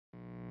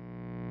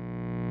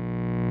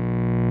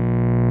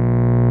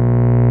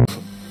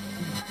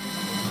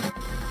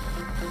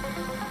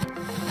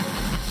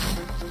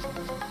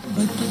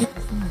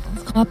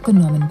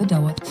abgenommen,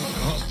 bedauert.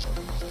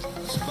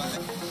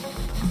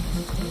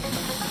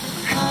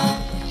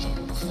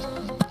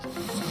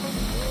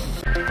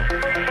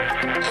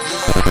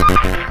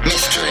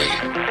 Mystery.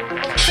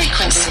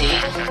 Frequency.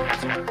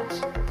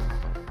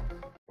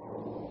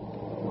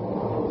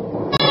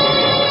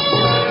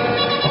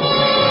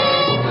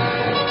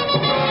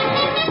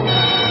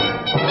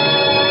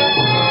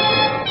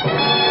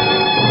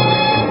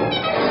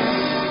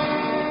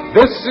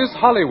 This is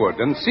Hollywood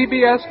and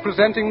CBS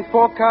presenting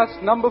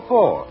Forecast Number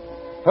 4.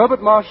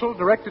 Herbert Marshall,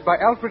 directed by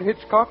Alfred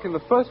Hitchcock in the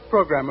first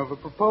program of a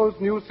proposed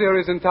new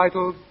series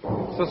entitled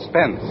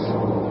Suspense.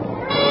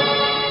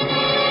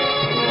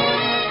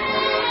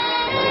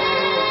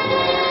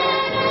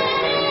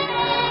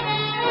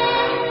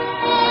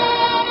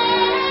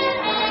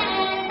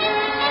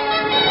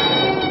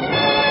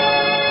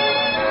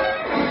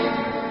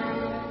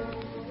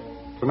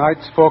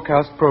 Tonight's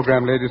Forecast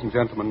program, ladies and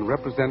gentlemen,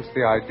 represents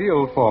the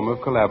ideal form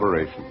of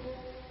collaboration.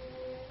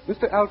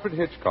 Mr. Alfred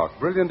Hitchcock,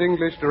 brilliant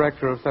English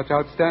director of such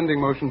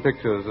outstanding motion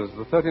pictures as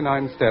The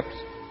 39 Steps,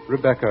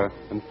 Rebecca,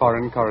 and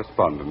Foreign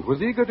Correspondent,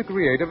 was eager to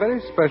create a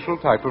very special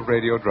type of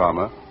radio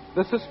drama,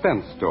 the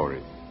suspense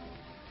story.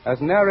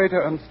 As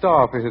narrator and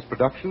star for his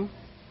production,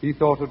 he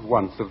thought at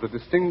once of the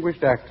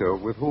distinguished actor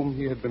with whom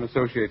he had been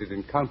associated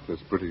in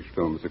countless British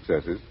film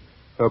successes,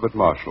 Herbert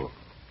Marshall.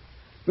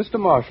 Mr.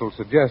 Marshall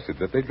suggested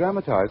that they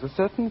dramatize a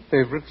certain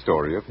favorite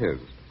story of his.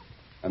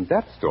 And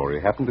that story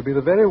happened to be the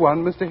very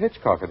one Mr.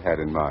 Hitchcock had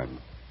in mind.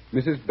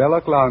 Mrs.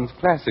 Bella Clown's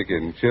classic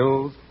in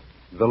Chills,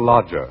 The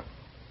Lodger.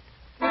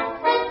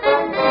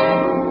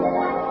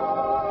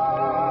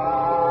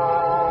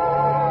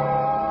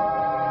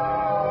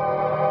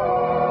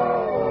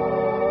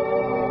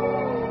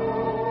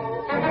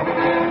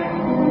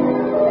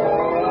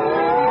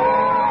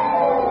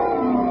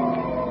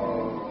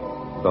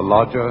 The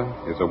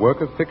Lodger is a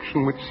work of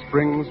fiction which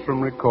springs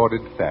from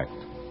recorded fact.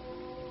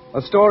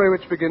 A story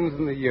which begins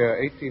in the year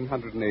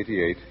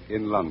 1888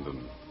 in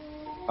London.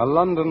 A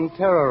London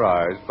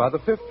terrorized by the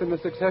fifth in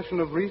a succession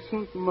of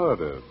recent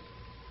murders.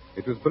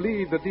 It was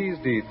believed that these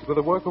deeds were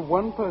the work of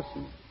one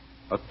person,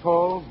 a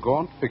tall,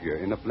 gaunt figure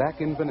in a black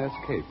Inverness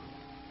cape,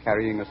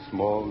 carrying a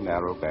small,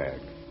 narrow bag.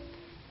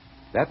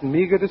 That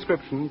meager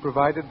description,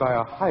 provided by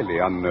a highly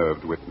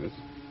unnerved witness,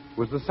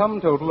 was the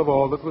sum total of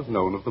all that was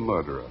known of the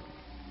murderer.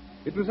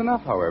 It was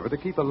enough, however, to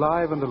keep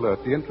alive and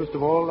alert the interest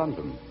of all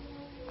London,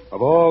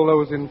 of all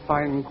those in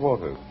fine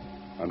quarters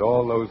and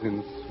all those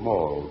in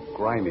small,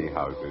 grimy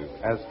houses,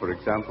 as, for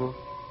example,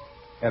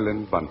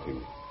 Ellen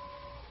Bunting.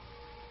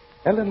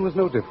 Ellen was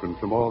no different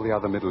from all the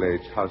other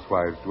middle-aged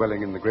housewives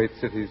dwelling in the great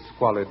city's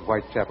squalid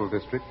Whitechapel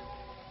district.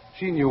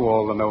 She knew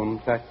all the known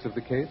facts of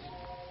the case.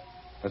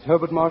 As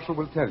Herbert Marshall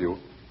will tell you,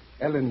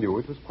 Ellen knew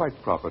it was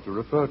quite proper to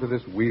refer to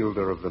this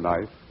wielder of the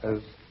knife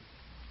as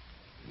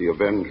the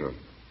Avenger.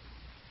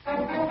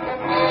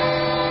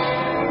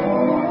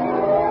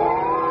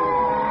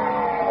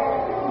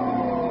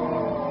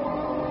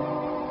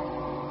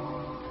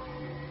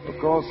 Of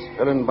course,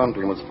 Ellen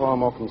Bunting was far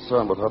more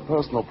concerned with her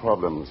personal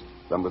problems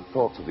than with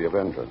thoughts of the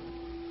Avenger.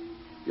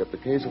 Yet the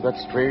case of that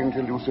strange,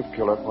 elusive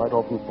killer quite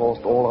often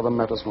forced all other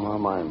matters from her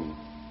mind.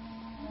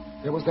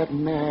 There was that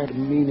mad,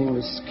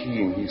 meaningless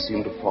scheme he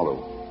seemed to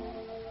follow.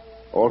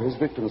 All his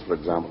victims, for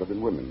example, had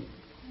been women.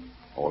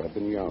 All had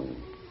been young,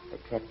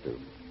 attractive,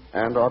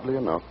 and, oddly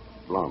enough,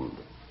 blonde.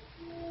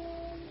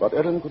 But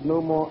Ellen could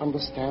no more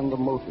understand the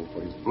motive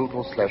for his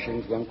brutal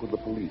slashings than could the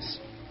police.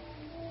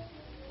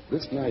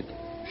 This night,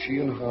 she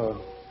and her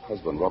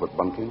husband, Robert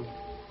Bunting,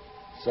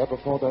 sat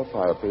before their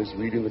fireplace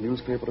reading the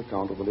newspaper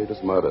account of the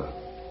latest murder.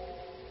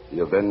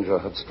 The Avenger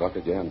had struck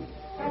again.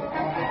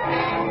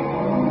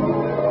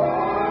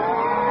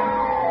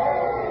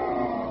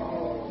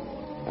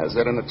 As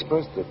Ellen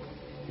expressed it,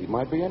 he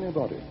might be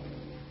anybody.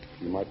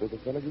 He might be the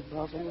fellow you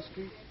pass on the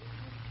street.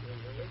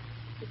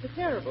 It's a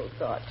terrible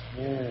thought.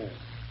 Yes.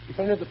 If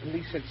only the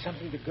police had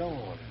something to go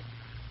on.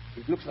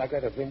 It looks like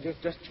that Avenger's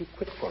just too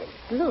quick for him.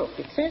 Look,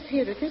 it says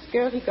here that this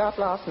girl he got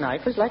last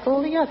night was like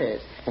all the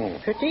others.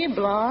 Pretty,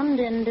 blonde,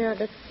 and,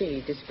 let's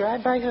see,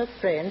 described by her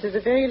friends as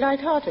a very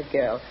light-hearted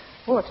girl.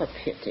 What a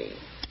pity.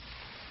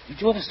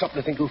 Did you ever stop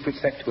to think who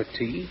fits that to a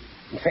T?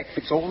 In fact,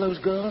 fits all those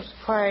girls?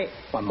 Why,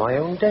 my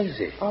own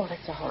Daisy. Oh,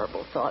 that's a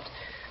horrible thought.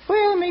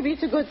 Well, maybe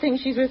it's a good thing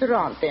she's with her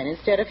aunt, then,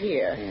 instead of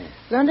here.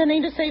 London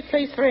ain't a safe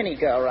place for any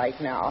girl right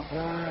now.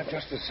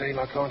 Just the same,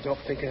 I can't help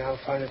thinking how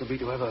fine it'll be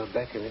to have her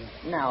back in.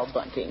 Now,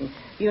 Bunting,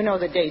 you know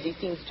that Daisy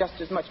seems just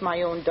as much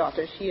my own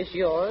daughter as she is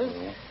yours.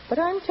 But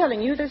I'm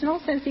telling you, there's no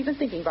sense even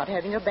thinking about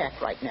having her back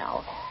right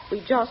now. We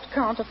just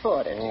can't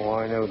afford it. Oh,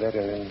 I know that,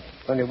 Ellen.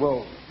 Only,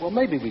 well,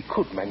 maybe we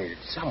could manage it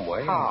some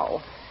way.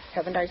 How?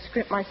 Haven't I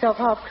scrimped myself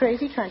half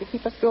crazy trying to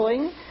keep us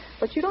going?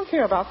 But you don't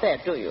care about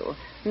that, do you?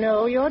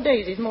 No, your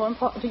Daisy's more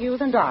important to you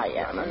than I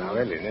am. No,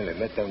 Ellen,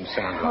 that don't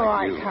sound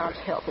like you. Oh, I can't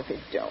help if it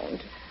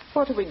don't.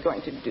 What are we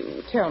going to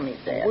do? Tell me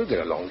that. We'll get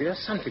along, dear.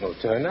 Something will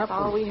turn up.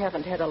 Oh, we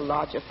haven't had a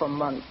lodger for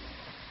months.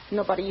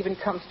 Nobody even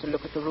comes to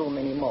look at the room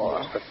anymore.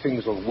 Yes, but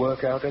things will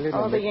work out, Ellen.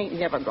 Oh, they ain't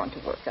never going to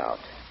work out.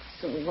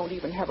 Soon we won't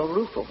even have a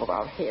roof over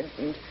our heads,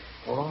 and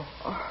Oh,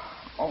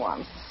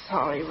 I'm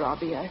sorry,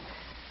 Robbie.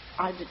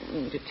 I didn't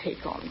mean to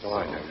take on so. Oh,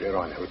 I know, dear,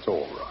 I know. It's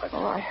all right.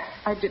 Oh,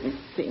 I didn't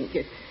think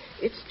it.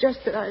 It's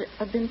just that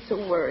I've been so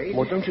worried.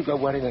 Well, don't you go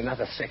worrying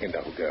another second,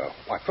 old girl.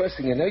 Why, first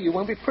thing you know, you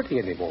won't be pretty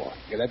anymore.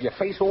 You'll have your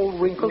face all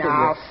wrinkled.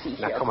 Now, and see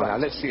Now, here, come on now,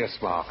 let's see a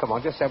smile. Come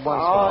on, just have one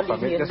Oh, smile for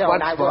leave me. me Just alone,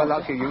 one I smile won't.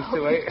 like you used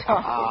to, eh?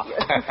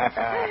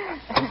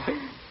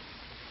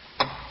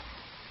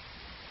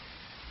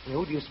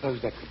 Who do you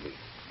suppose that could be?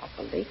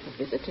 A late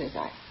visitors.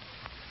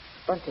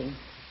 Bunting.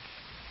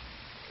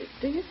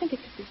 Do you think it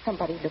could be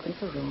somebody looking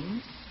for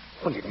rooms?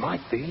 Well, it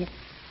might be.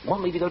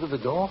 Want me to go to the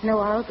door? No,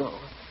 I'll go.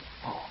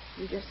 Oh.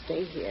 You just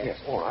stay here. Yes,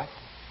 all right.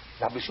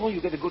 Now, be sure you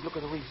get a good look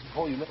at the rooms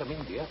before you let them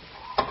in, dear.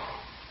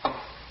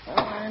 Oh,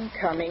 I'm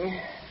coming.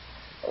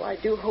 Oh, I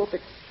do hope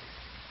it's...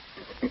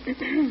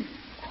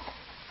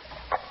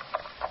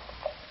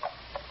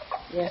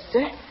 Yes,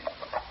 sir?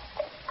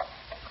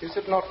 Is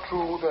it not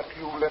true that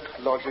you let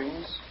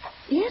lodgings?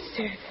 Yes,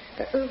 sir.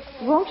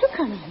 Won't you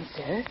come in,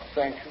 sir?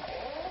 Thank you.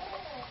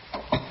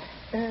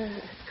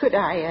 Could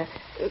I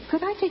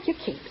take your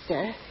cape,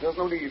 sir? There's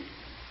no need.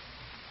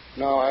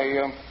 Now,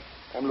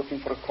 I'm looking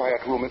for a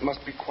quiet room. It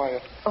must be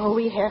quiet. Oh,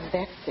 we have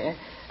that, sir.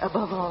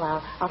 Above all,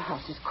 our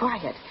house is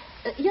quiet.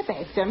 Your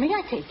bag, sir. May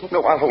I take it?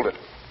 No, I'll hold it.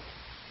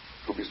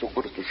 You'll be so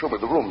good as to show me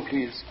the room,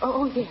 please.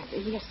 Oh,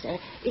 yes, sir.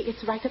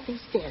 It's right up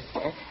these stairs,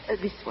 sir.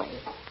 This way.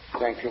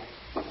 Thank you.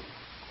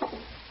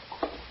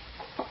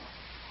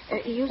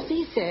 You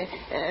see, sir,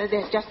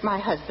 there's just my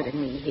husband and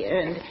me here,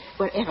 and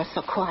we're ever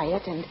so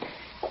quiet, and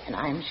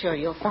I'm sure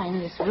you'll find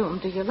this room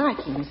to your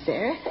liking,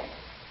 sir.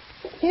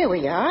 Here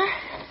we are.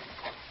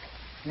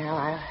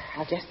 Now,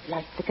 I'll just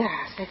light the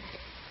gas.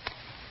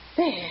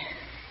 There.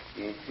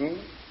 Mm-hmm.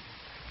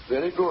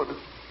 Very good.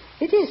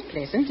 It is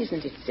pleasant,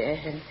 isn't it,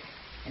 sir?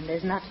 And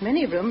there's not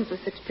many rooms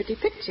with such pretty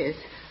pictures.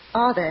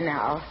 Are there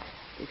now?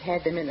 We've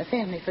had them in the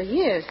family for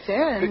years,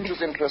 sir, and...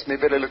 Pictures interest me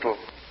very little.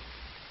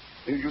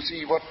 You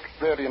see, what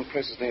really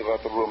impresses me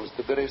about the room is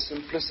the very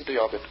simplicity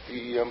of it,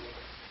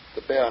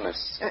 the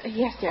bareness.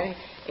 Yes, sir.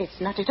 It's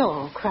not at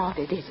all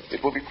crowded, is it?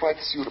 It will be quite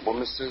suitable,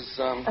 Mrs.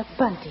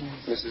 Bunting.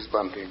 Mrs.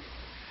 Bunting.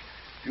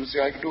 You see,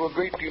 I do a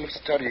great deal of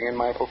studying in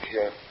my book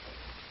here,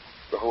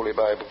 the Holy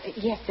Bible.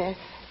 Yes, sir.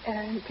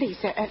 Please,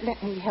 sir,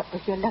 let me help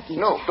with your luggage.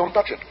 No, don't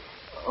touch it.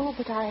 Oh,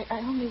 but I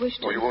only wish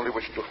to... Oh, you only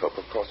wish to help,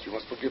 of course. You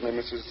must forgive me,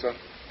 Mrs.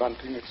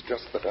 Bunting. It's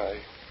just that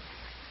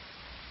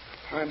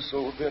I'm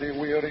so very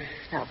weary.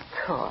 Of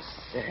course,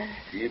 sir.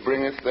 He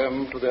bringeth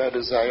them to their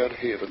desired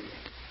haven.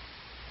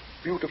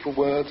 Beautiful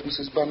words,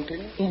 Mrs.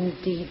 Bunting.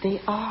 Indeed they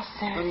are,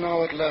 sir. And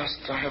now at last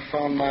I have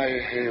found my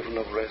haven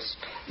of rest.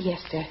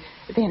 Yes, sir.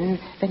 Then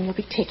you'll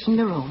be taking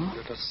the room.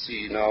 Let us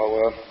see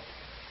now.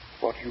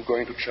 What are you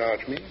going to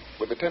charge me?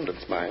 With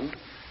attendance, mind.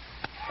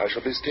 I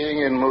shall be staying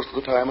in most of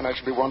the time, and I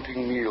shall be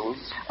wanting meals.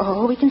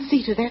 Oh, we can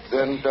see to that.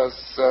 Then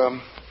does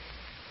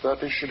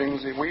 30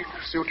 shillings a week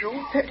suit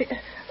you? 30...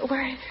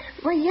 Why,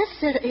 yes,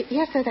 sir.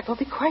 Yes, sir, that will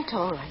be quite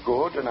all right.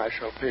 Good, and I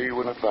shall pay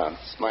you in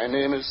advance. My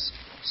name is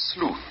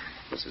Sleuth,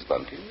 Mrs.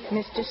 Bunting.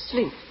 Mr.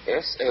 Sleuth.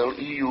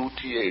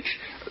 Sleuth.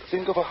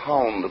 Think of a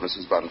hound,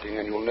 Mrs. Bunting,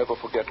 and you'll never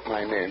forget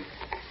my name.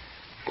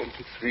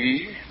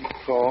 23,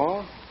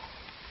 4,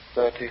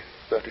 30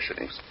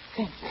 shillings.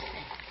 Thank you,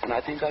 sir. And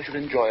I think I should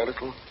enjoy a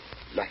little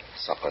light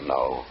supper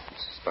now,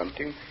 Mrs.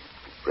 Bunting.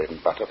 Bread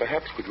and butter,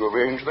 perhaps. Could you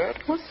arrange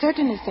that? Well,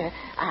 certainly, sir.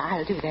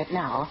 I'll do that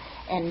now.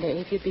 And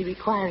if you'd be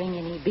requiring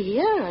any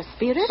beer or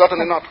spirits...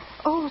 Certainly not.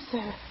 Oh,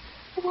 sir.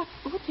 What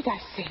did I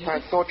say?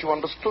 I thought you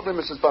understood me,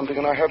 Mrs. Bunting,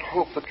 and I had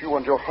hoped that you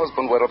and your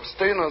husband were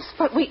abstainers.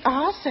 But we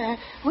are, sir.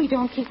 We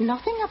don't keep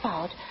nothing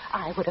about.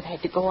 I would have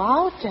had to go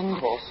out and...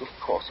 Of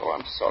course. Oh,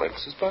 I'm sorry,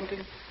 Mrs.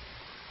 Bunting.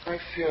 I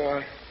fear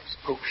I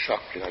spoke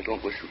sharply. I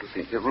don't wish you to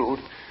think me rude.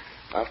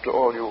 After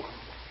all,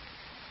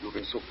 you've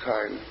been so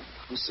kind,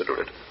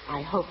 considerate.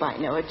 I hope I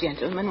know a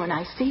gentleman when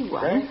I see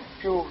one.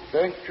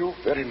 Thank you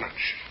very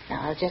much.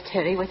 Now, I'll just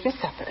hurry with your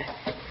supper.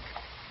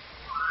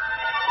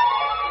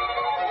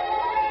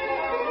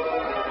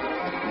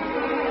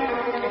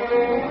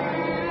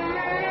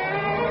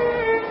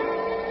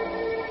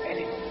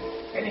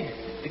 Ellen,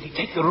 did he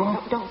take the room?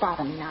 No, don't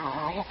bother me now.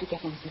 I have to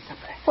get him some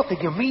supper. What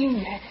did you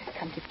mean?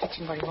 Come to the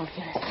kitchen where he won't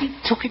hear us. He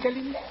took it,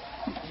 Ellen?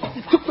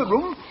 He took the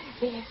room?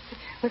 Yes,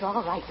 we're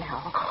all right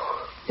now.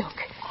 Look,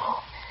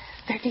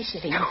 30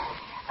 shillings.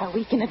 A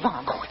week in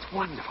advance. Oh, it's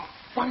wonderful.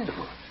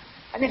 Wonderful.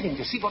 And Ellen, do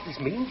you see what this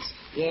means?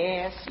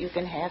 Yes, you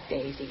can have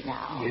Daisy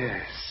now.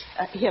 Yes.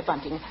 Here,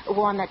 Bunting,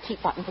 warm that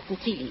teapot and put some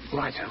tea leaves.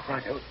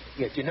 Righto.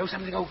 Yeah, do you know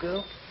something, old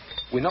girl?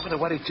 We're not going to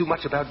worry too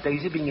much about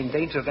Daisy being in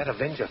danger of that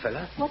Avenger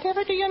fella.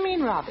 Whatever do you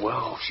mean, Robbie?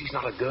 Well, she's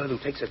not a girl who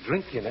takes a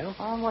drink, you know.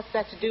 What's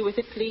that to do with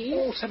it, please?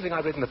 Oh, something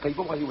I read in the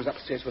paper while you was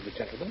upstairs with the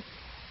gentleman.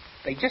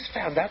 They just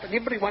found out that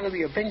every one of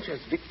the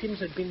Avenger's victims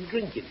had been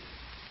drinking.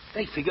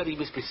 They figured he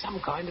must be some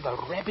kind of a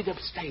rabid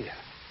abstainer.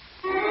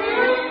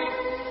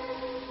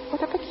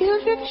 What a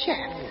peculiar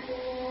chap.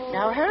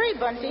 Now hurry,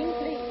 Bunting,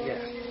 please.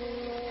 Yes.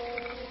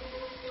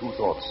 Two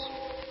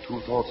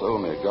thoughts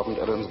only governed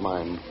Ellen's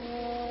mind.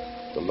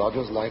 The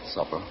lodger's light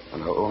supper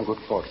and her own good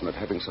fortune at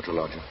having such a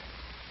lodger.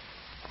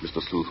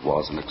 Mr. Sleuth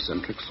was an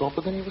eccentric sort,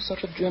 but then he was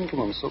such a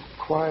gentleman, so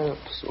quiet,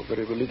 so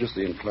very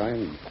religiously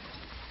inclined.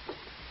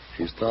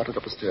 She started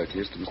up a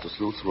staircase to Mr.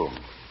 Sleuth's room,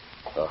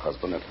 her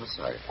husband at her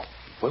side.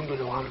 When we'll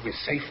know we're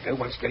safe, though,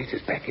 once Grace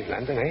is back in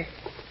London, eh?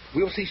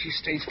 We'll see she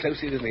stays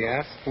closer than the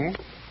earth,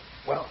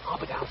 Well, I'll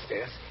be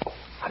downstairs.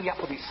 Hurry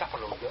up with his supper,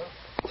 old girl.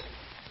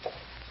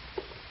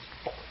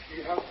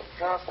 She has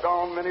cast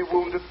down many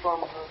wounded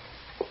from her.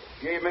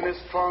 Yea, many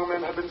strong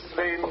men have been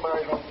slain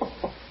by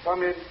her.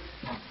 Come in,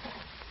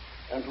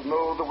 and to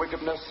know the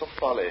wickedness of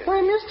folly.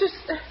 Why, Mr.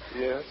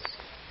 Yes?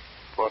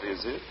 What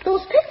is it?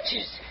 Those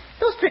pictures.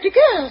 Those pretty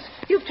girls.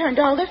 You've turned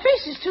all their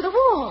faces to the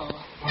wall.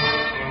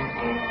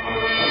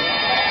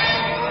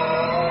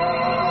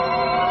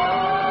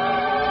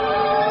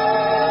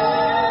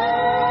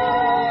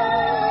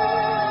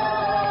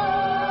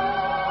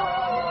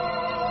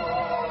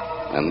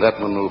 And that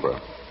maneuver,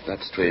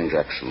 that strange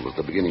action, was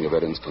the beginning of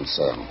Erin's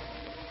concern.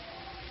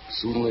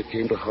 Soon there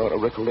came to her a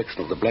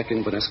recollection of the Black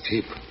Inverness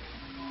Cape,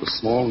 the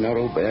small,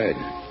 narrow bag,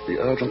 the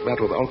urgent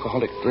matter of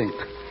alcoholic drink.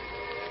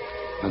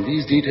 And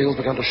these details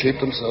began to shape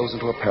themselves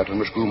into a pattern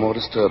which grew more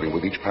disturbing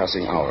with each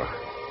passing hour.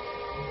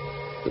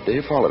 The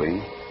day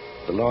following,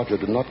 the lodger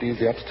did not leave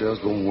the upstairs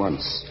room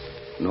once,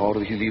 nor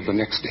did he leave the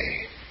next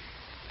day.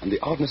 And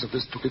the oddness of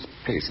this took its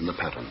place in the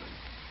pattern.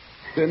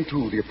 Then,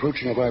 too, the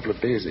approaching arrival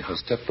of Daisy, her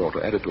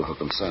stepdaughter, added to her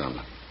concern.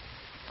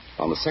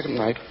 On the second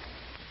night,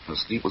 her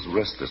sleep was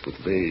restless with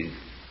vague,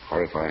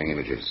 horrifying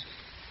images.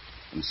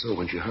 And so,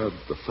 when she heard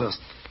the first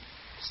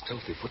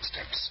stealthy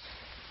footsteps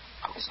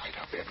outside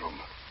her bedroom,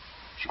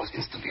 she was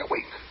instantly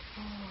awake.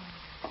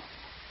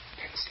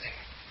 Tensely,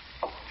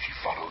 she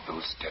followed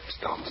those steps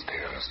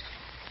downstairs,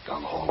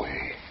 down the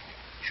hallway.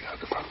 She heard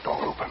the front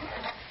door open,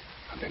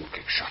 and then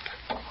click shut.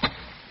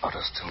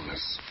 Utter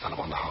stillness fell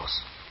upon the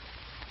house.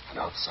 And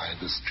outside,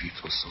 the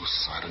streets were so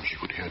silent she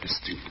could hear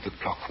distinctly the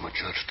clock from a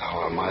church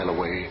tower a mile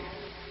away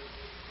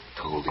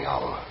tolled the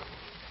hour.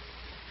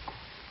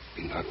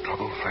 In her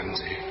troubled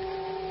frenzy,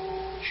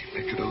 she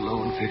pictured a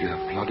lone figure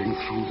plodding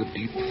through the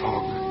deep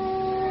fog,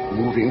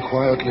 moving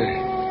quietly,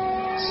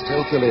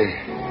 stealthily,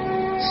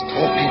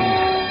 stalking,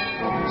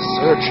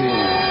 searching,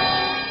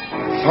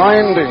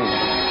 finding.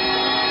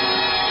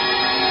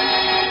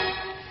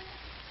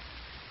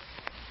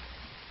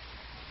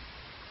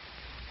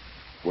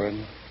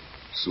 When,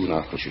 soon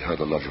after she heard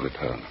the lodger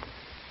return,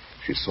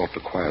 she sought to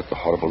quiet the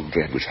horrible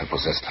dread which had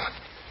possessed her.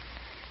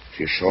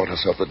 She assured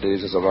herself that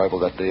Daisy's arrival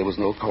that day was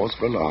no cause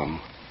for alarm.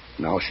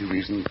 Now she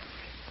reasoned,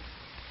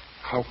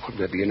 how could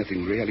there be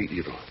anything really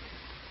evil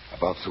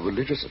about so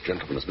religious a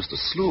gentleman as Mr.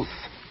 Sleuth?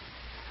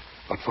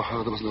 But for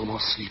her there was no more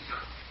sleep,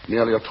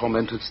 merely a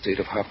tormented state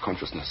of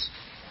half-consciousness,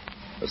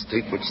 a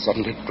state which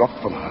suddenly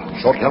dropped from her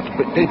shortly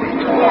after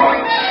daybreak.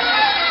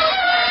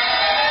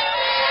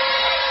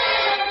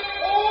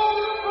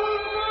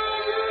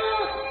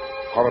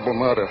 Horrible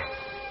murder.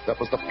 That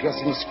was the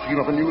piercing scream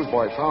of a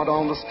newsboy far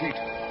down the street.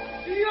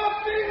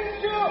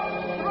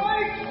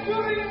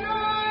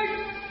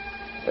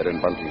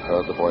 Erin Bunting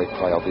heard the boy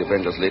cry out the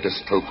Avenger's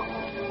latest stroke,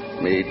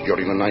 made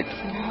during the night.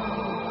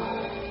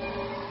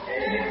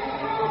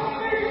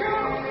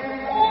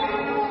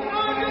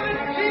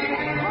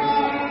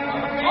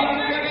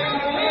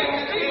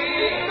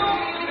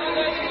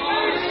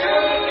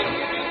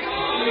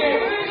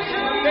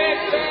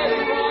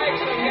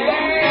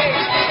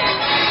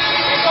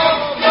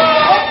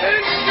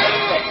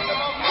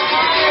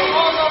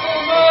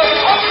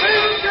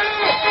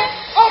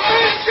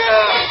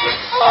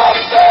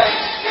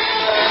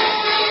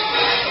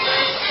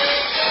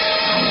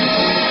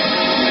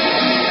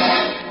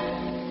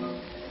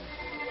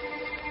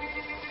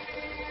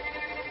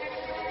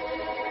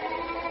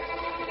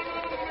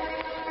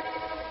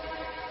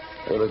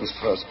 Erin's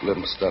first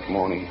glimpse that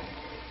morning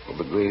of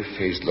the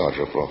grey-faced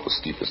lodger brought the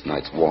sleepless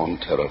night's warm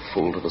terror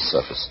full to the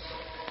surface.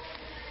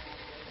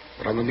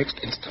 But on the next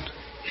instant,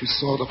 she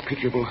saw the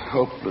pitiable,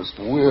 helpless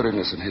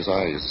weariness in his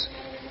eyes,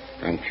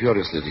 and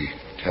curiously the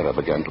terror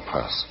began to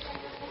pass.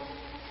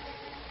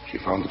 She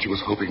found that she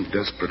was hoping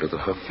desperately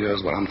that her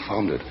fears were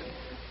unfounded.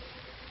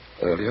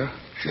 Earlier,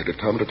 she had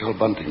determined to tell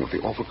Bunting of the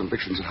awful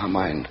convictions in her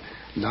mind.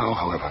 Now,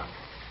 however,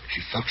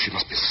 she felt she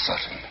must be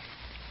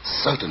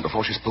certain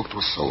before she spoke to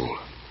a soul.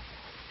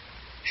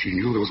 She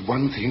knew there was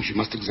one thing she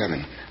must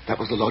examine. That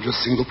was the lodger's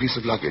single piece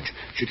of luggage.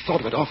 She'd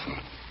thought of it often.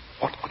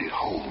 What could it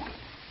hold?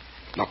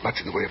 Not much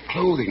in the way of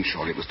clothing,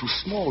 surely. It was too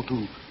small,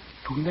 too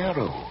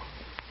narrow.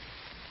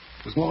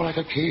 It was more like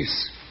a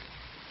case.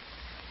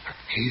 A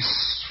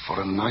case for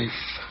a knife.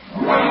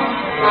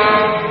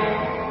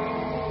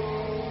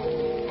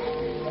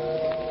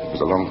 It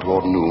was along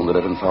toward noon that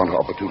Erin found her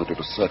opportunity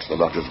to search the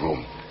lodger's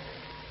room.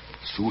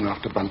 Soon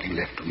after Bunting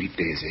left to meet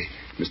Daisy,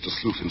 Mr.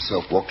 Sleuth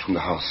himself walked from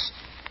the house.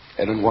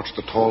 Erin watched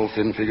the tall,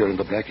 thin figure in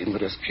the black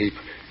Inverness cape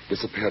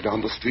disappear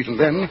down the street, and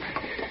then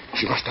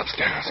she rushed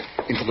upstairs,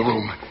 into the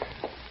room.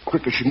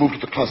 Quickly, she moved to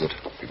the closet.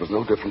 It was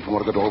no different from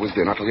what it had always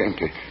been, utterly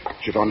empty.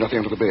 She found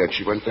nothing under the bed.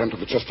 She went then to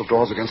the chest of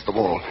drawers against the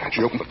wall.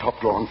 She opened the top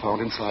drawer and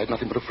found inside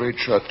nothing but a frayed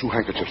shirt, 2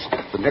 handkerchiefs.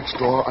 The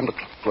next drawer,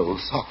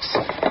 underclothes, socks.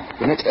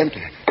 The next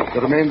empty.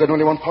 There remained then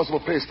only one possible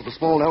place for the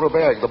small, narrow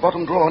bag, the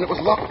bottom drawer, and it was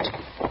locked.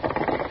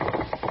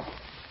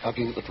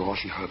 Tugging at the drawer,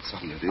 she heard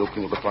suddenly the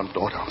opening of the front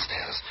door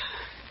downstairs.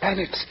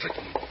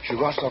 Panic-stricken, she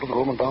rushed out of the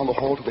room and down the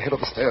hall to the head of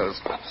the stairs.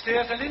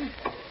 Upstairs, Ellen?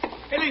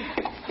 Ellen,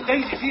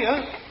 Daisy's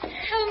here.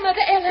 Oh,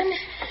 Mother Ellen,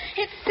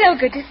 it's so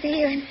good to see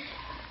you. And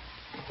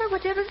well,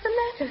 whatever's the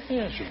matter?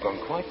 Yes, you've gone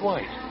quite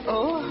white.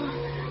 Oh,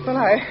 well,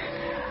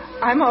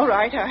 I'm all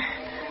right.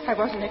 I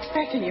wasn't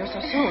expecting you so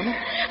soon.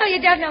 Oh,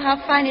 you don't know how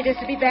fine it is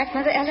to be back,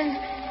 Mother Ellen.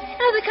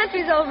 Oh, the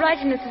country's all right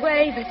in its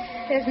way, but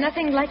there's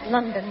nothing like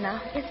London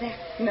now, is there?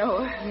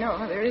 No,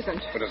 there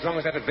isn't. But as long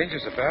as that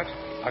adventure's about,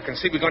 I can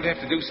see we're going to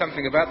have to do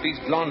something about these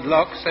blonde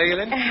locks, eh,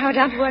 Ellen? Oh,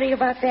 don't worry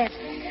about that.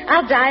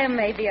 I'll dye 'em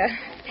maybe, or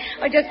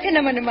just pin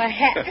 'em under my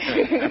hat.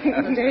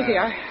 Daisy,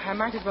 I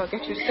might as well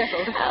get you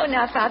settled. Oh,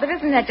 now, Father,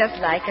 isn't that just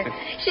like her?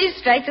 She's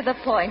straight to the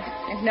point,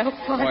 and no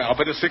point. Well, I'll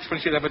bet a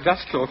sixpence you'll have a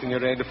dust cloth in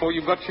your hair before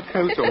you've got your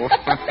coat off.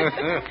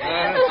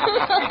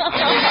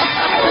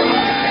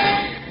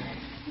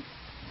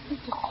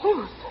 Mr.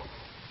 Sleuth.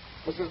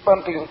 Mrs.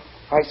 Bunting,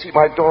 I see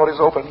my door is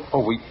open. Oh,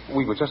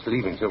 we were just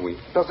leaving, so we...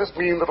 Does this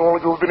mean that all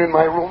of you have been in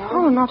my room?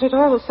 Oh, not at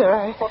all,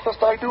 sir. What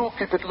must I do?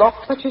 Keep it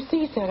locked? But you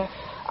see, sir,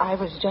 I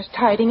was just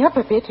tidying up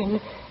a bit,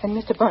 and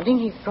Mr. Bunting,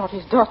 he brought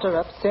his daughter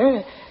up,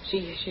 sir.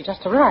 She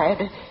just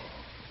arrived.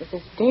 This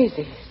is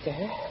Daisy,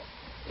 sir.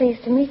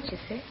 Pleased to meet you,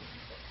 sir.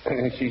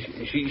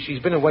 She's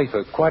been away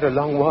for quite a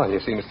long while,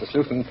 you see, Mr.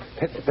 Sleuth, and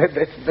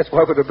that's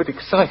why we're a bit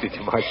excited,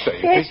 you might say.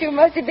 Yes, you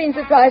must have been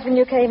surprised when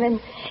you came in,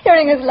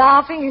 hearing us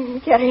laughing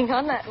and carrying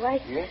on that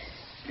way.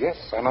 Yes,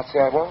 I must say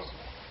I was.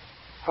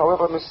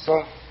 However, Miss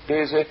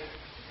Daisy,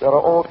 there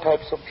are all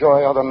types of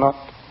joy, are there not?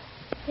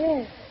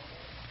 Yes,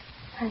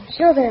 I'm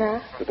sure there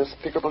are. The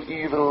despicable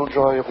evil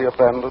joy of the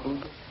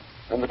abandoned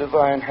and the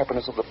divine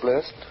happiness of the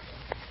blessed.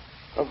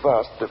 A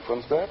vast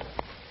difference, that.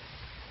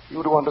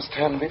 You do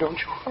understand me, don't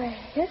you? Why,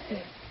 yes,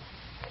 sir.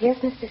 Yes,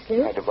 Mr.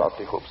 Sleuth. I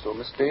devoutly hope so,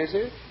 Miss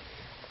Daisy.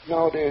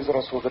 Nowadays, there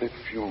are so very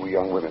few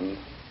young women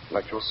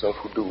like yourself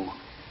who do.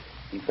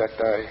 In fact,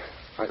 I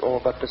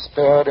all but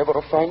despaired ever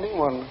of finding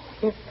one.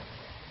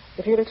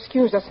 If you'll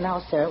excuse us now,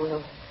 sir,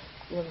 we'll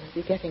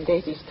be getting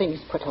Daisy's things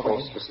put away.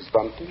 Of course, Mrs.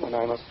 Bunting, and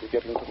I must be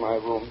getting to my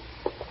room.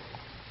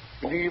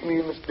 Believe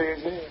me, Miss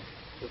Daisy,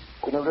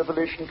 it's been a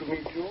revelation to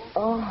meet you.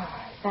 Oh,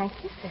 thank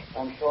you, sir.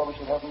 I'm sure we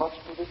shall have much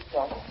to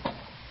discuss.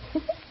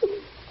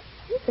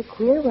 He's a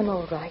queer one,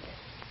 all right.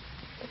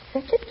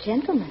 But such a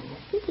gentleman,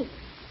 isn't he?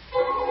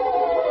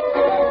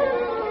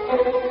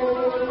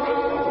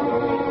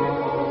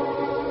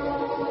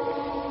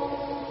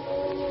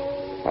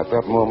 At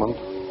that moment,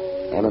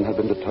 Ellen had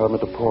been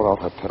determined to pour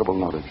out her terrible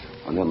knowledge,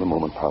 and then the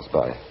moment passed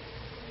by.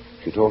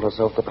 She told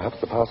herself that perhaps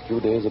the past few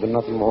days had been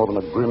nothing more than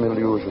a grim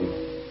illusion,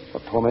 a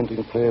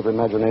tormenting play of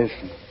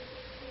imagination.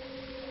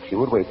 She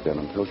would wait then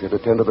until she had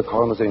attended the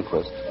coroner's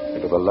inquest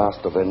into the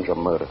last Avenger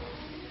murder.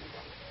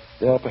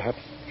 There, perhaps,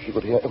 she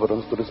could hear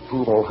evidence to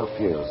disprove all her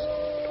fears,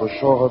 to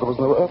assure her there was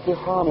no earthly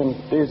harm in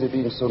Daisy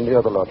being so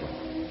near the lodger.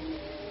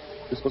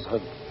 This was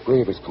her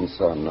gravest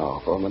concern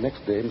now, for on the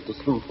next day, Mr.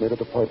 Sleuth made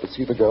it a point to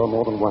see the girl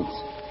more than once.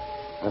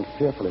 And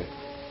fearfully,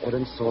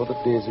 Ellen saw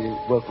that Daisy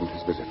welcomed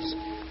his visits.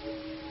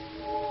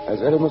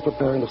 As Ellen was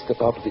preparing to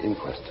step out to the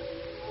inquest,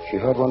 she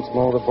heard once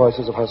more the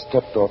voices of her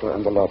stepdaughter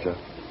and the lodger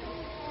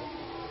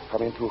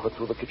coming to her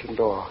through the kitchen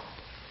door.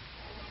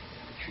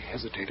 She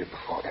hesitated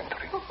before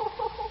entering.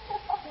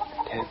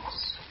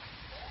 Tense,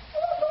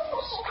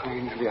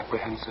 strangely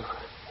apprehensive.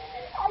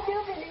 I do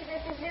believe,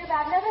 Mr. Sleuth,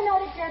 I've never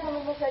known a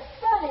gentleman with such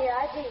funny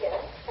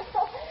ideas.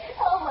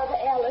 Oh, Mother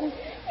Ellen,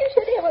 you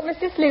should hear what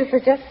Mr. Sleuth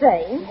was just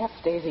saying.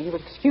 Perhaps, Daisy, you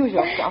would excuse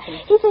yourself.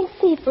 He thinks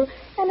people,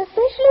 and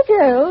especially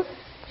girls,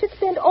 should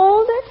spend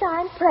all their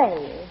time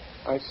praying.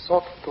 I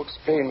sought to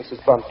explain,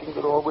 Mrs. Bunting,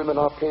 that all women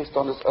are placed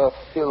on this earth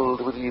filled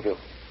with evil.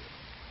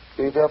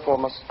 They therefore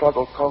must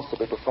struggle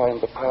constantly to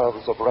find the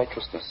paths of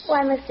righteousness.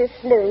 Why, Mr.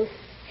 Sleuth,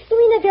 you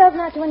mean a girl's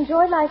not to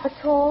enjoy life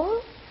at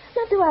all?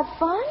 Not to have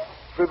fun?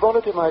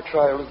 Frivolity, my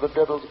child, is the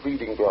devil's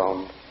breeding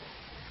ground,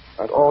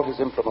 and all his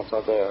implements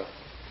are there.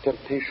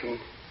 Temptation,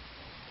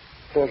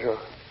 pleasure,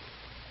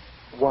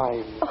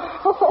 wine.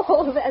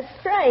 Oh, that's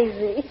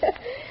crazy.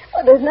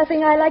 Oh, there's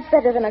nothing I like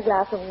better than a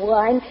glass of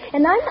wine,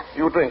 and I'm not...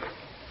 You drink.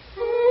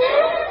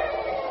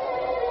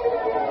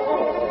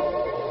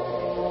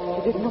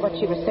 She didn't know what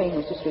she was saying,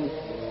 Mrs. Sleuth.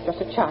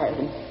 Just a child,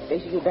 and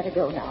Daisy, you'd better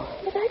go now.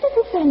 But I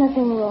didn't say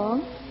nothing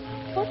wrong.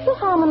 What's the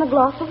harm in a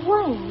glass of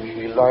wine?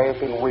 She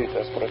lieth in wait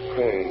as for a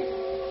prey,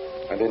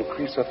 and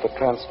increaseth the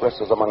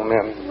transgressors among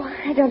men. Why,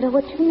 I don't know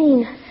what you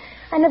mean.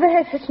 I never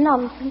heard such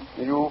nonsense.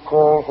 You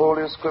call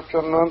Holy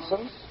Scripture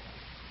nonsense?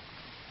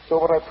 So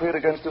what I prayed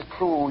against is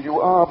true. You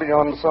are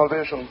beyond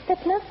salvation.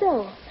 That's not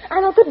so.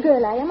 I'm a good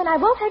girl, I am, and I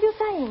won't have you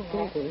saying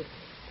that.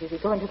 Daisy,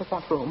 go into the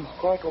front room.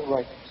 Quite all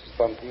right, Mrs.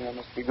 Bunting. I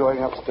must be going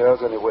upstairs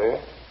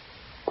anyway.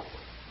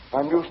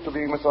 I'm used to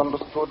being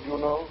misunderstood, you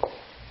know.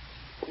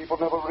 People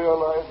never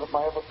realize that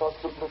my efforts are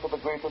simply for the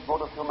greater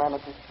good of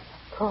humanity.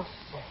 Of course,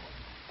 sir.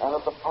 And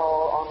that the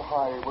power on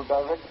high will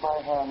direct my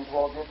hand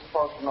toward the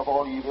expulsion of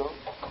all evil.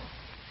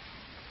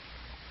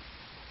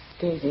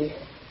 Daisy,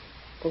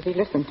 Lizzie,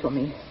 listen to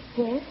me.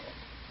 Yes?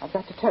 I've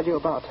got to tell you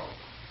about...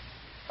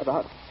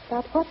 About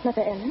what,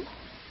 Mother Ellen?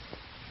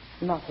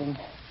 nothing.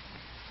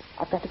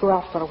 I've got to go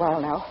out for a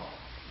while now.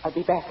 I'll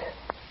be back.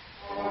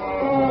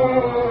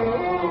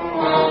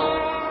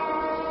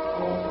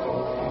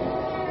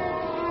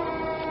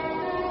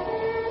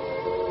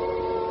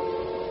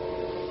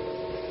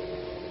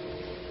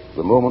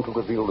 The moment to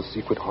reveal the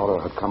secret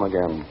horror had come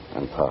again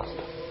and passed.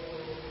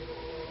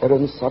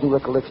 Ellen's sudden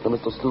recollection of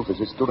Mr. Sleuth as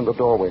he stood in the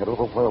doorway had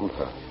overwhelmed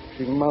her.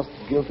 She must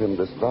give him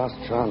this last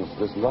chance,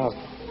 this last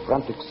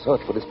frantic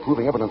search for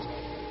disproving evidence,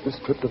 this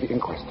trip to the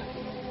inquest.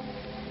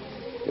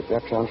 If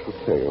that chance should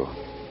fail,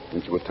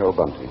 then she would tell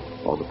Bunting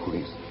or the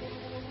police.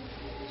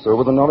 So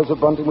with the knowledge that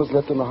Bunting was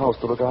left in the house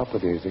to look after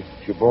Daisy,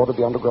 she boarded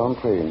the underground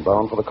train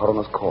bound for the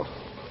coroner's court.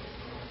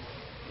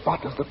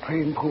 But as the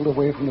train pulled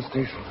away from the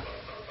station,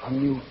 a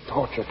new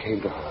torture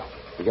came to her,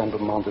 began to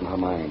mount in her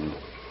mind.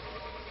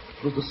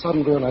 It was the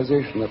sudden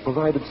realization that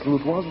provided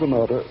Sleuth was the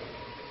murderer,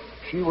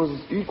 she was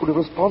equally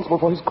responsible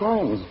for his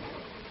crimes.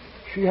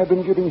 She had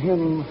been giving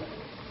him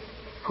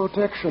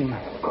protection.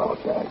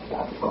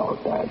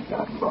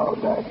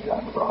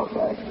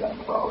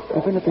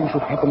 If anything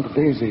should happen to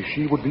Daisy,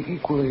 she would be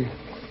equally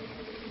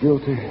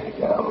guilty.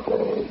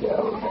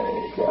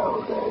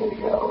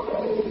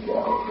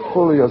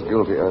 Fully as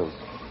guilty as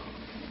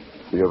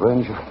the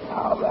Avenger.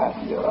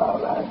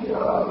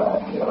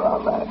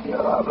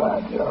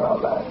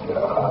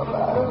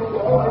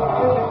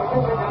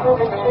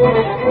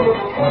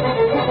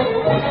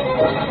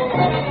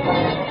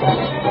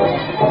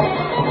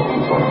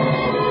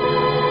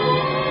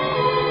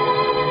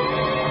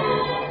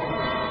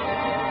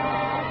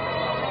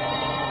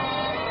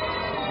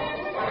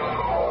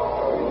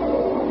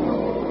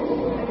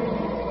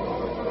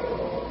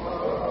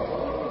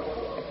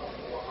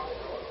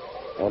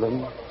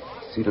 Ellen,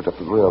 seated at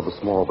the rear of the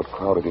small but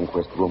crowded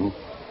inquest room,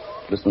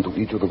 listened to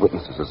each of the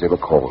witnesses as they were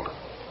called.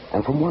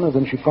 And from one of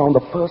them she found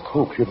the first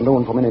hope she had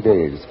known for many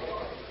days.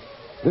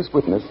 This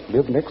witness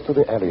lived next to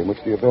the alley in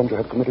which the Avenger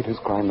had committed his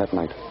crime that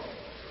night.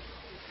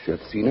 She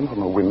had seen him from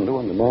her window,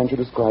 and the man she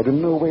described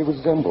in no way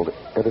resembled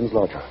Ellen's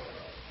lodger.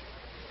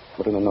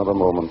 But in another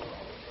moment,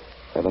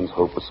 Ellen's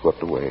hope was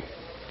swept away.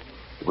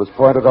 It was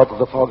pointed out that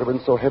the fog had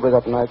been so heavy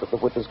that night that the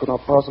witness could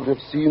not possibly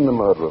have seen the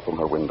murderer from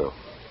her window.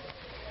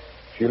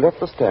 She left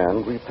the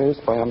stand,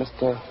 replaced by a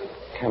Mr.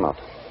 Cannot.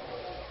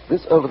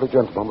 This elderly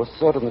gentleman was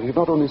certain that he had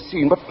not only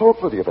seen, but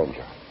talked with the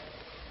Avenger.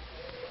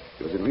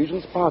 It was in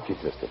Regent's Park, he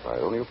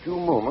testified, only a few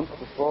moments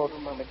before the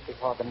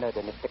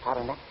murder, Mr.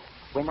 Coroner.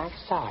 When I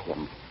saw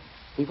him,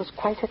 he was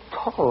quite a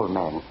tall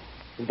man,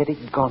 very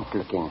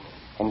gaunt-looking,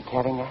 and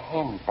carrying a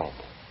handbag.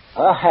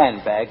 A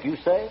handbag, you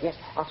say? Yes,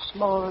 a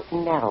small,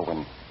 narrow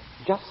one.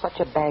 Just such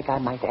a bag, I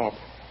might add,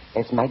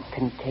 as might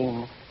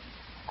contain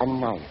a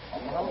knife.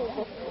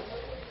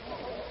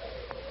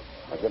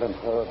 As Ellen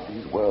heard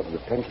these words, the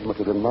tension which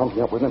had been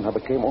mounting up within her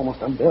became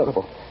almost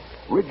unbearable.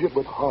 Rigid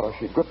with horror,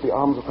 she gripped the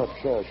arms of her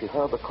chair. She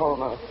heard the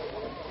coroner.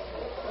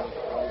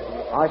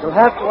 I shall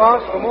have to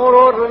ask for more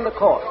order in the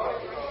court.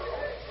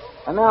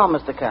 And now,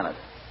 Mr. Kennett,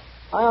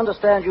 I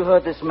understand you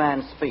heard this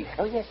man speak.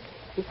 Oh, yes.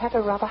 He had a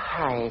rather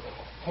high,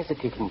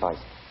 hesitating voice.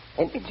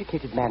 An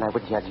educated man, I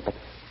would judge, but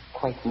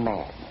quite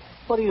mad.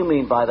 What do you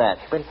mean by that?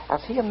 Well,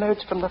 as he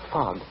emerged from the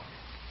fog,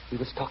 he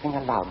was talking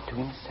aloud to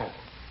himself.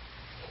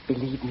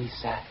 Believe me,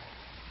 sir,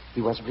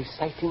 he was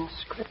reciting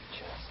scriptures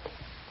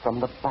from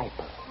the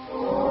Bible.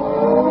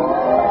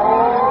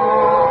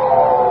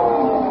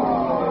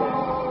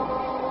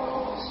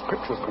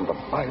 Scriptures from the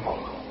Bible.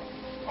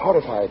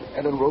 Horrified,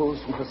 Ellen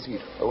rose from her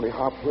seat, only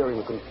half hearing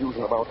the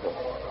confusion about her.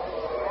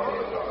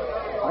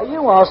 Are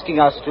you asking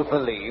us to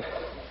believe,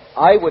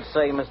 I would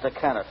say, Mr.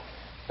 Kennett,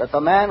 that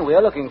the man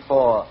we're looking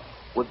for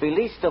would be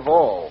least of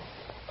all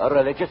a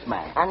religious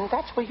man? And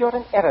that's where you're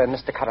in error,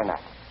 Mr. Coroner.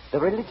 The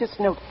religious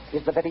note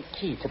is the very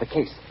key to the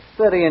case.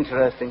 Very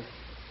interesting.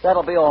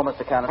 That'll be all,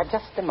 Mr. Kennett.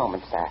 Just a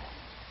moment, sir.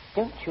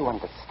 Don't you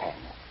understand?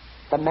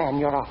 The man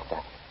you're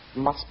after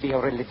must be a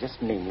religious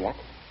maniac.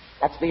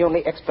 That's the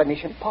only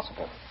explanation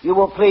possible. You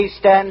will please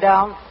stand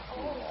down.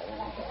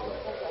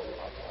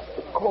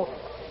 The court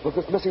was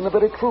dismissing the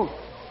very truth.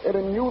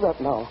 Ellen knew that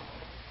now.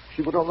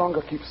 She would no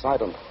longer keep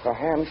silent. Her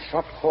hands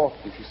shot forth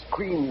and she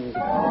screamed.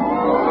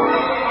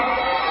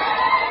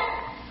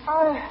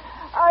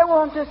 I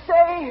want to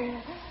say...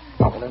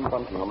 Ellen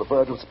Bunting, on the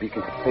verge of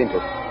speaking, had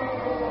fainted.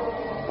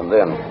 And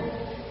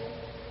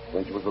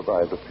then she was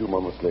revived a few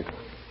moments later.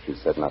 She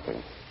said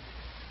nothing.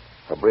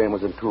 Her brain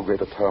was in too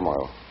great a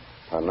turmoil.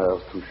 Her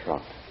nerves too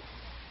sharp.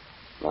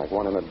 Like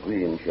one in a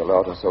dream, she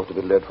allowed herself to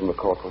be led from the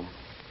courtroom.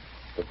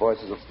 The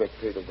voices of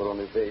spectators were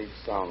only vague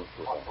sounds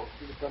to her.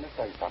 She was going to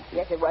say something.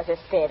 Yes, it was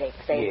hysterics.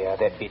 Yeah,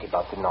 that bit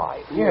about the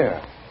knife.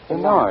 Yeah, the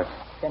knife.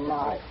 The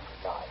knife.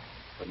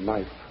 The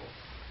knife.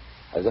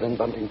 As Ellen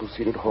Bunting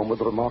proceeded homeward,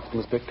 the remarks from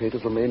the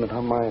spectators remained in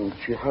her mind.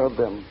 She heard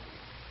them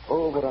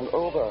over and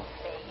over.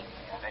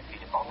 That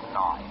bit about the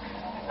knife.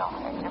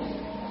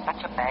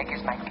 Such a bag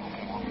as might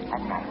contain a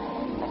knife.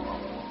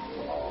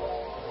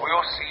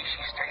 We'll see.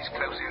 She stays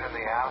closer than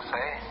the house,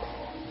 eh?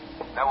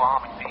 No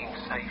harm in being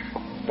safe.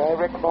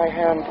 direct my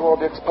hand toward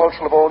the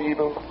expulsion of all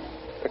evil.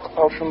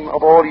 Expulsion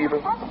of all evil.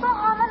 What's the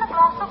harm in a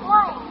glass of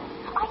wine?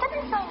 I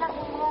didn't say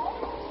nothing more.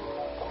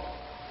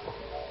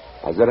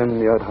 As Ellen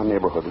neared her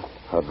neighborhood,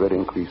 her dread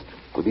increased.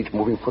 With each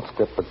moving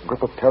footstep, the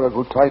grip of terror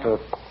grew tighter,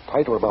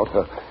 tighter about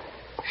her.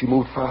 She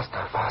moved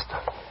faster, faster.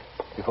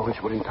 Before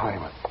she was in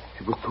time,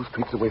 she was 2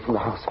 streets away from the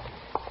house.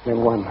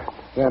 Then one.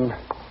 Then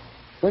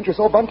she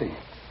saw Bunting.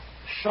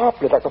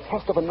 Sharply, like the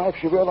thrust of a knife,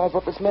 she realized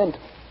what this meant.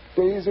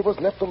 Daisy was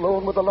left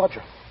alone with the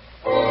lodger.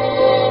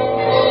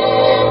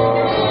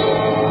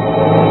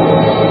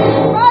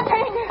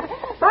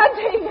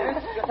 Bunting!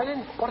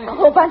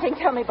 Oh, Bunting,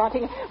 tell me,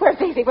 Bunting. Where's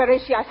Daisy? Where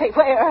is she? I say,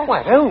 where? Why,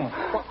 at home.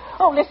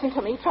 Oh, listen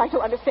to me. Try to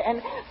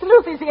understand.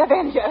 Sleuth is the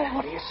Avenger.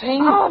 What are you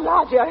saying? Oh,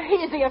 Lodger,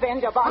 he's the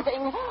Avenger,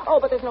 Bunting. Oh,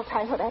 but there's no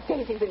time for that.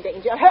 Daisy's in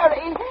danger.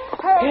 Hurry!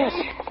 Hurry! Yes.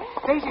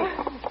 Daisy!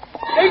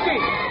 Daisy!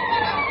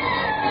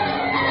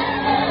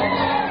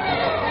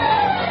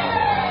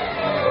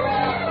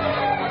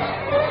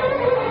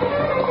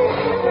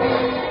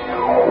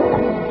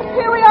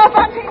 Here we are,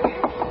 Bunting.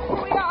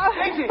 Here we are.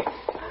 Daisy!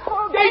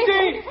 Oh,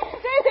 Daisy!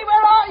 Daisy,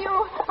 where are you?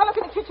 I look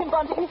in the kitchen,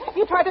 Bunting.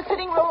 You tried the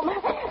sitting room.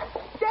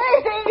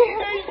 Daisy!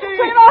 Daisy!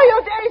 Where are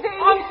you, Daisy?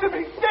 Answer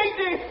me!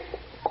 Daisy!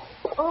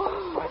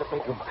 Oh, By the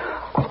bedroom.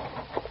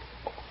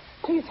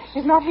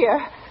 she's not here.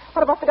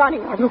 What about the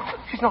dining room? Look,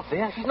 she's not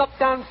there. She's not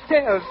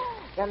downstairs.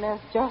 Then there's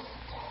just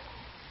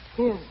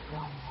his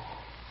room.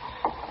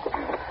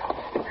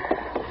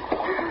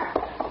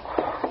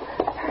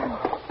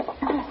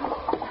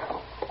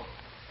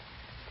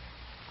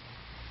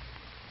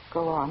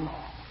 Go on.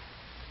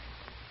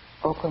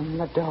 Open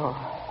the door.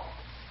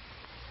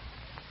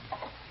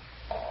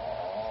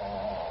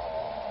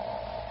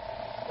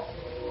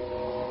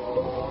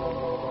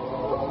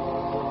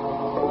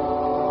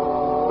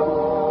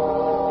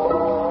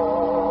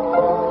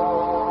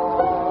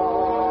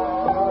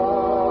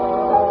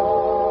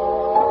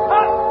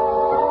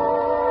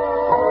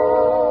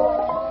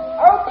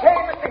 Okay,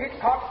 Mr.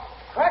 Hitchcock.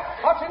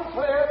 Crack, cut, and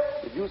clear.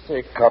 Did you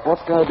say cut?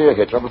 What's the idea,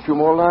 Hitch? I've a few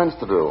more lines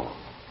to do.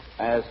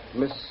 As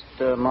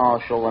Mr.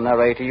 Marshall, the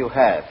narrator, you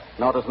have,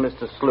 not as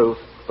Mr. Sleuth,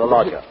 the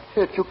lodger.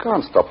 Hitch, you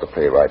can't stop the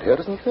play right here. It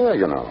isn't fair,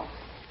 you know.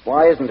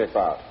 Why isn't it,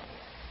 Bart?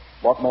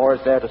 What more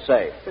is there to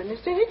say? But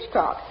Mr.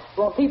 Hitchcock,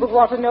 won't people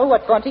want to know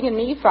what Bunting and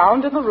me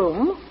found in the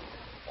room?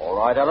 All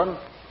right, Ellen.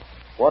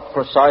 What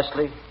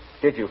precisely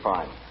did you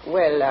find?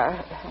 Well,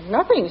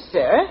 nothing,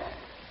 sir.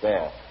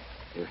 There.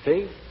 You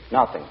see?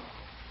 Nothing.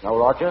 No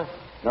lodger,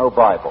 no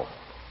Bible.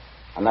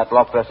 And that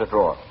locked dresser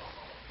drawer.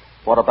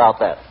 What about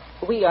that?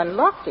 We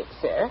unlocked it,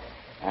 sir.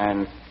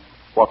 And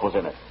what was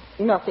in it?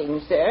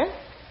 Nothing, sir.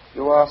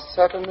 You are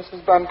certain,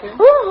 Mrs. Bunting?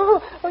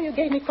 Oh, you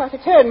gave me quite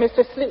a turn,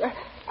 Mr.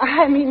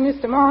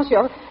 Mr.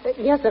 Marshall.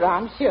 Yes, sir,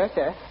 I'm sure,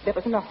 sir. There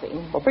was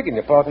nothing. Well, begging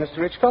your pardon,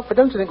 Mr. Hitchcock, but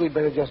don't you think we'd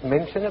better just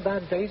mention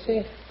about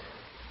Daisy?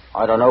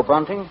 I don't know,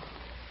 Bunting.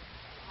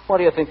 What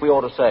do you think we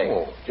ought to say?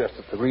 Oh, just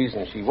that the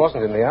reason she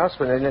wasn't in the house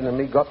when Ellen and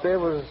me got there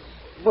was,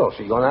 well,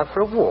 she'd gone out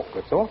for a walk,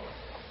 that's all.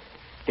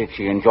 Did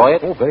she enjoy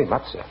it? Oh, very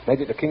much, sir.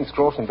 Made it to King's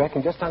Cross and back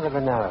in just under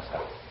an hour, sir.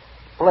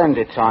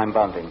 Splendid time,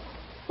 Bunting.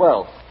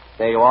 Well,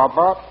 there you are,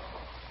 Bart.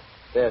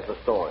 There's the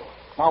story.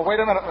 Now, wait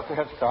a minute, Mr.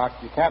 Hitchcock.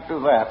 You can't do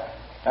that.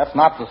 That's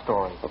not the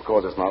story. Of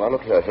course it's not. Now,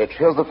 look here, Hitch.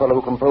 Here's the fellow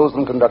who composed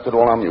and conducted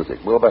all our music,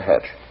 Wilbur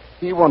Hatch.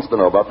 He wants to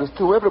know about this,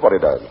 too. Everybody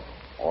does.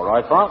 All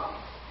right, Bart.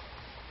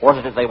 What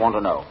is it they want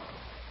to know?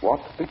 What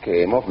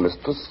became of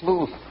Mr.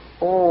 Sleuth?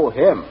 Oh,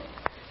 him.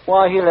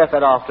 Why, he left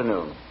that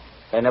afternoon.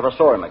 They never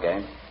saw him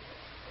again.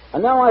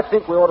 And now I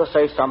think we ought to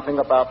say something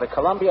about the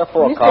Columbia Mr.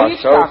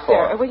 forecast so Hitchcock,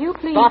 far. sir, will you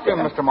please... Stop him,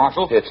 Mr.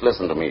 Marshall. Hitch,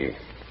 listen to me.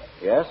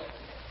 Yes?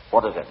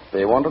 What is it?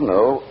 They want to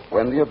know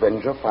when the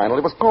Avenger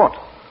finally was caught.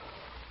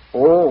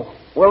 Oh,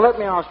 well, let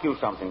me ask you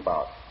something,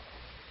 Bart.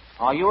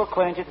 Are you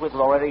acquainted with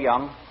Loretta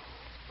Young?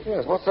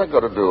 Yes, what's that got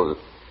to do with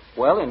it?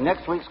 Well, in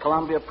next week's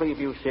Columbia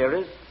Preview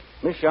series,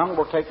 Miss Young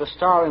will take the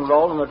starring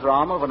role in the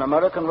drama of an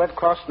American Red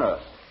Cross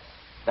nurse.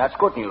 That's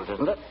good news,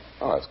 isn't it?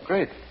 Oh, that's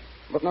great.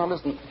 But now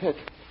listen, Hitch,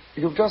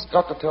 you've just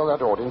got to tell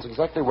that audience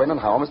exactly when and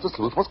how Mr.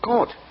 Sleuth was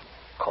caught.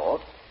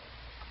 Caught?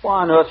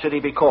 Why on earth should he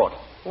be caught?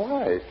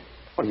 Why?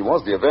 Well, he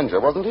was the Avenger,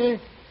 wasn't he?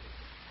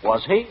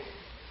 Was he?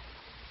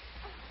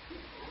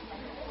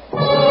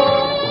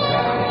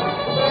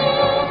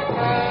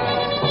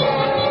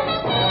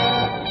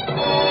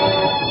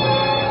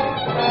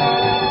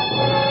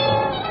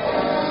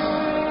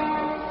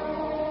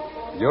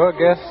 Your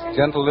guess,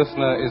 gentle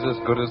listener, is as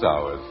good as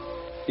ours.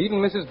 Even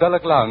Mrs.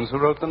 Belloc Lowndes, who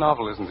wrote the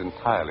novel, isn't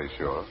entirely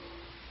sure.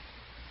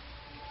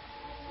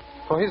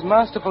 For his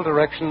masterful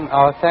direction,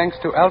 our thanks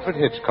to Alfred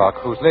Hitchcock,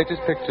 whose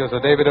latest pictures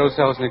are David O.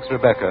 Selznick's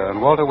Rebecca and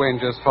Walter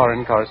Wanger's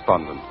Foreign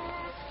Correspondent.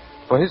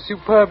 For his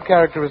superb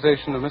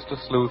characterization of Mr.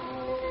 Sleuth,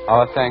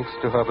 our thanks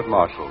to Herbert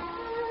Marshall.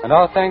 And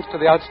our thanks to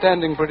the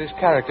outstanding British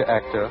character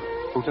actor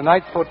who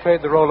tonight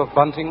portrayed the role of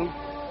Bunting,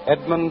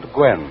 Edmund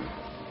Gwen.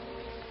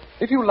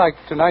 If you liked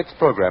tonight's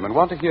program and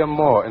want to hear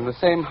more in the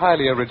same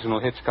highly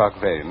original Hitchcock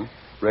vein,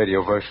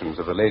 radio versions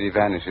of The Lady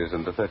Vanishes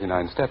and The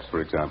 39 Steps,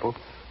 for example,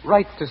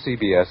 write to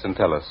CBS and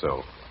tell us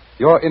so.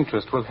 Your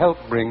interest will help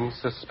bring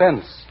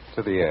Suspense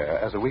to the air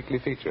as a weekly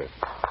feature.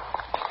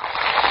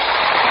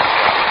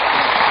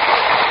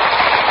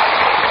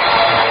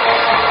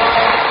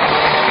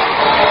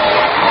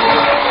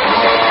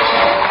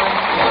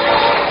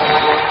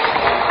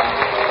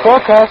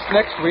 Forecast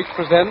next week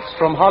presents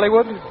from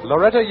Hollywood,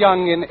 Loretta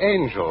Young in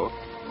Angel,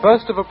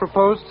 first of a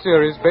proposed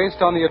series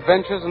based on the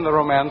adventures and the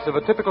romance of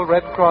a typical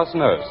Red Cross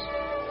nurse.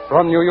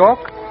 From New York,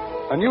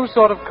 a new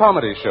sort of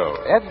comedy show,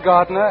 Ed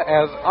Gardner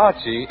as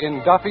Archie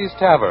in Duffy's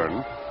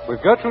Tavern,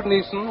 with Gertrude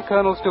Neeson,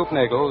 Colonel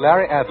Stoopnagel,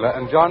 Larry Adler,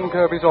 and John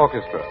Kirby's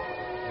orchestra.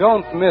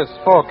 Don't miss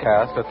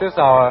Forecast at this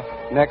hour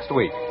next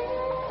week.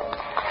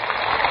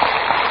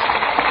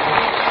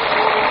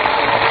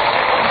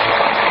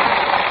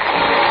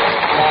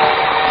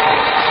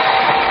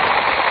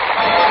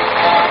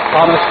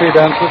 Thomas P.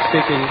 Benson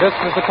speaking. This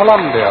is the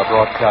Columbia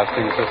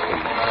Broadcasting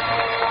System.